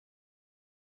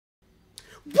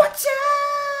Watch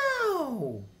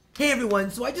out! Hey everyone,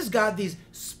 so I just got these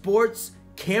sports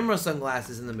camera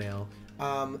sunglasses in the mail.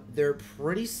 They're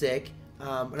pretty sick,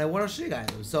 and I want to show you guys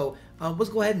them. So let's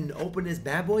go ahead and open this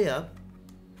bad boy up.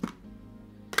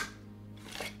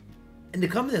 And they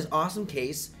come in this awesome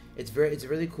case. It's a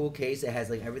really cool case. It has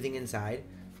like everything inside,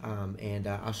 and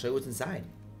I'll show you what's inside.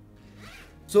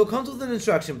 So it comes with an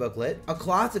instruction booklet, a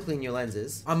cloth to clean your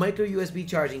lenses, a micro USB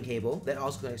charging cable that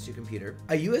also connects to your computer,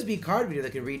 a USB card reader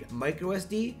that can read micro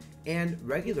SD and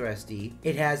regular SD.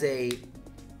 It has a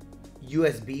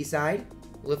USB side,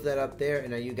 lift that up there,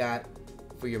 and now you got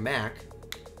for your Mac,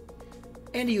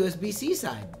 and a USB-C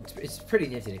side. It's pretty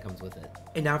nifty that comes with it.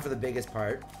 And now for the biggest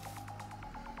part.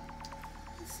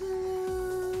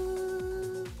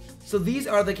 So these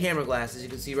are the camera glasses. You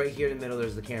can see right here in the middle,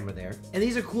 there's the camera there. And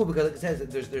these are cool because like it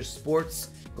says, there's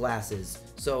sports glasses.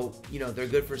 So, you know, they're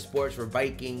good for sports, for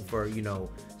biking, for, you know,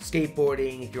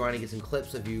 skateboarding, if you want to get some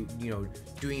clips of you know,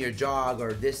 doing your jog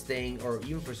or this thing, or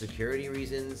even for security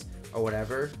reasons or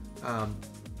whatever.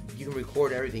 You can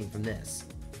record everything from this.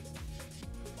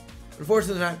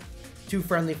 Unfortunately, they're not too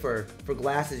friendly for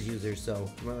glasses users, so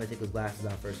I'm going to take those glasses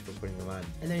out first before putting them on.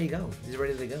 And there you go. These are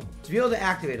ready to go. To be able to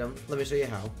activate them, let me show you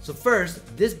how. So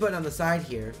first, this button on the side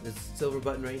here, this silver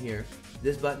button right here,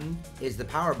 this button is the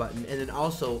power button, and then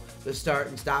also the start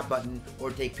and stop button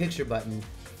or take picture button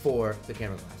for the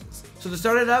camera glasses. So to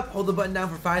start it up, hold the button down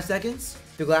for 5 seconds.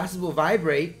 The glasses will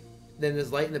vibrate, then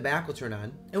this light in the back will turn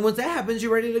on. And once that happens,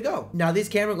 you're ready to go. Now these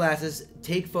camera glasses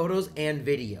take photos and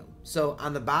video. So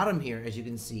on the bottom here, as you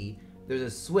can see, there's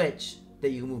a switch that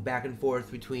you can move back and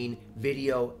forth between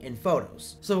video and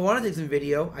photos. So if I want to take some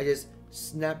video, I just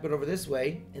snap it over this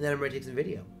way, and then I'm ready to take some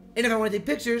video. And if I want to take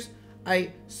pictures,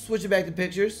 I switch it back to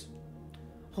pictures,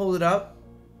 hold it up,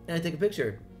 and I take a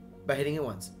picture by hitting it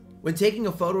once. When taking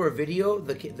a photo or video,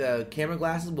 the camera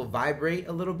glasses will vibrate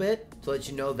a little bit to let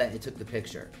you know that it took the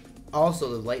picture. Also,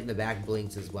 the light in the back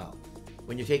blinks as well.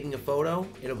 When you're taking a photo,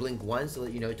 it'll blink once to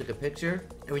let you know it took a picture.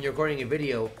 And when you're recording a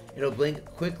video, it'll blink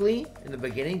quickly in the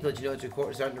beginning to let you know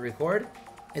it's starting to record.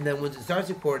 And then once it starts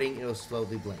recording, it'll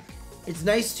slowly blink. It's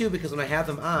nice too because when I have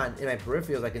them on in my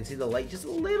peripherals, I can see the light just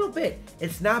a little bit.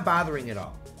 It's not bothering at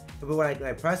all. But when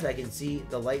I press it, I can see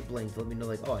the light blink to let me know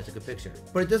like, oh, I took a picture.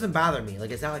 But it doesn't bother me.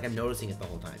 Like, it's not like I'm noticing it the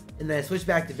whole time. And then I switch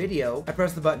back to video. I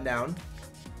press the button down.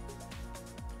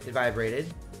 It vibrated.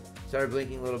 Started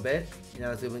blinking a little bit, and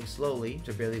now it's blinking slowly, which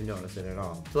I barely even noticed it at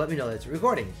all. So let me know that it's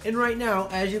recording. And right now,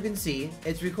 as you can see,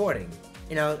 it's recording.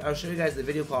 And I'll show you guys the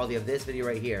video quality of this video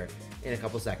right here in a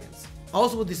couple seconds.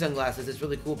 Also with these sunglasses, it's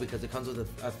really cool because it comes with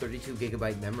a 32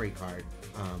 gigabyte memory card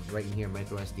right in here,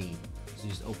 micro SD. So you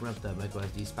just open up the micro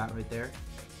SD spot right there,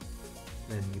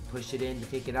 and you push it in to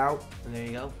take it out, and there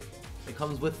you go. It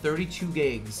comes with 32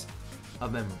 gigs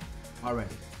of memory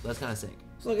already. So that's kind of sick.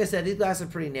 So like I said, these glasses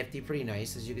are pretty nifty, pretty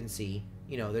nice, as you can see.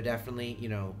 You know, they're definitely, you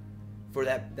know, for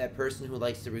that person who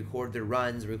likes to record their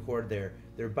runs, record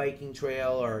their biking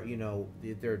trail, or, you know,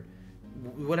 their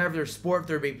whatever their sport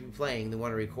they're playing, they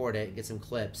want to record it, get some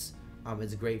clips.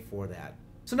 It's great for that.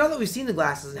 So now that we've seen the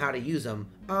glasses and how to use them,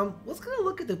 let's kind of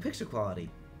look at the picture quality.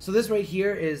 So this right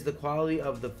here is the quality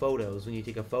of the photos when you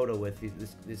take a photo with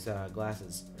these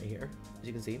glasses right here. As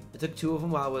you can see, I took 2 of them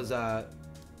while I was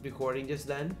recording just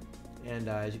then. And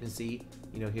as you can see,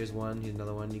 you know, here's one, here's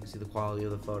another one. You can see the quality of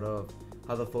the photo, of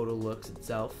how the photo looks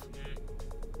itself.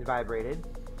 It vibrated,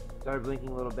 started blinking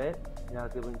a little bit, now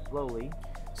it's blinking slowly.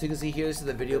 So you can see here, this is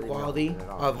the video quality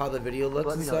of how the video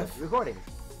looks and stuff. It's recording.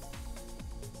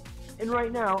 And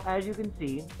right now, as you can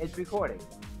see, it's recording.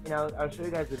 You know, I'll show you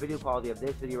guys the video quality of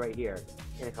this video right here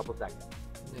in a couple seconds.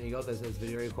 There you go, this is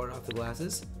video recorded off the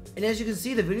glasses. And as you can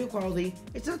see, the video quality,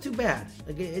 it's not too bad.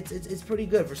 Like it's pretty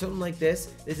good for something like this.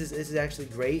 This is actually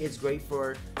great. It's great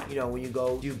for, you know, when you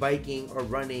go do biking or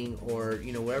running or,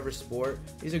 you know, whatever sport.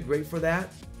 These are great for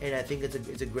that. And I think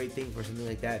it's a great thing for something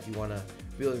like that if you want to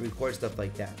be able to record stuff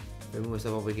like that. If I move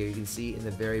myself over here, you can see in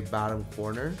the very bottom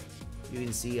corner, you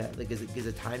can see like it gives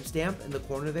a timestamp in the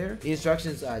corner there. The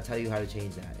instructions tell you how to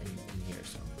change that in here.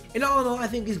 So. And all in all, I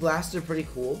think these glasses are pretty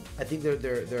cool. I think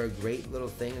they're a great little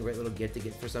thing, a great little gift to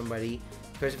get for somebody,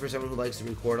 especially for someone who likes to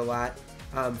record a lot.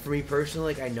 For me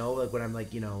personally, like I know like when I'm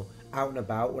like, you know, out and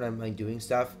about, when I'm like doing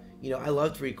stuff, you know, I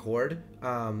love to record,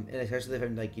 and especially if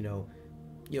I'm like, you know,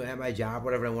 at my job,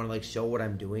 whatever, I want to like show what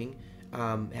I'm doing.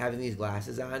 Having these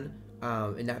glasses on,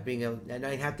 and not being able, and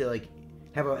I have to like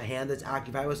have a hand that's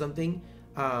occupied with something.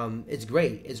 It's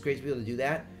great. It's great to be able to do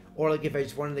that. Or like if I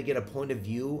just wanted to get a point of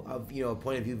view of, you know, a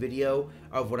point of view video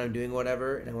of what I'm doing,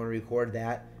 whatever, and I want to record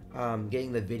that,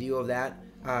 getting the video of that,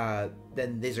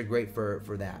 then these are great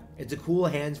for that. It's a cool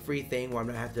hands-free thing where I'm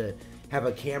not have to have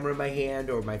a camera in my hand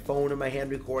or my phone in my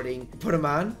hand recording, put them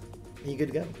on, and you're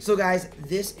good to go. So guys,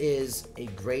 this is a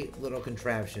great little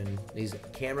contraption, these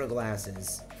camera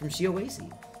glasses from Sheawasy.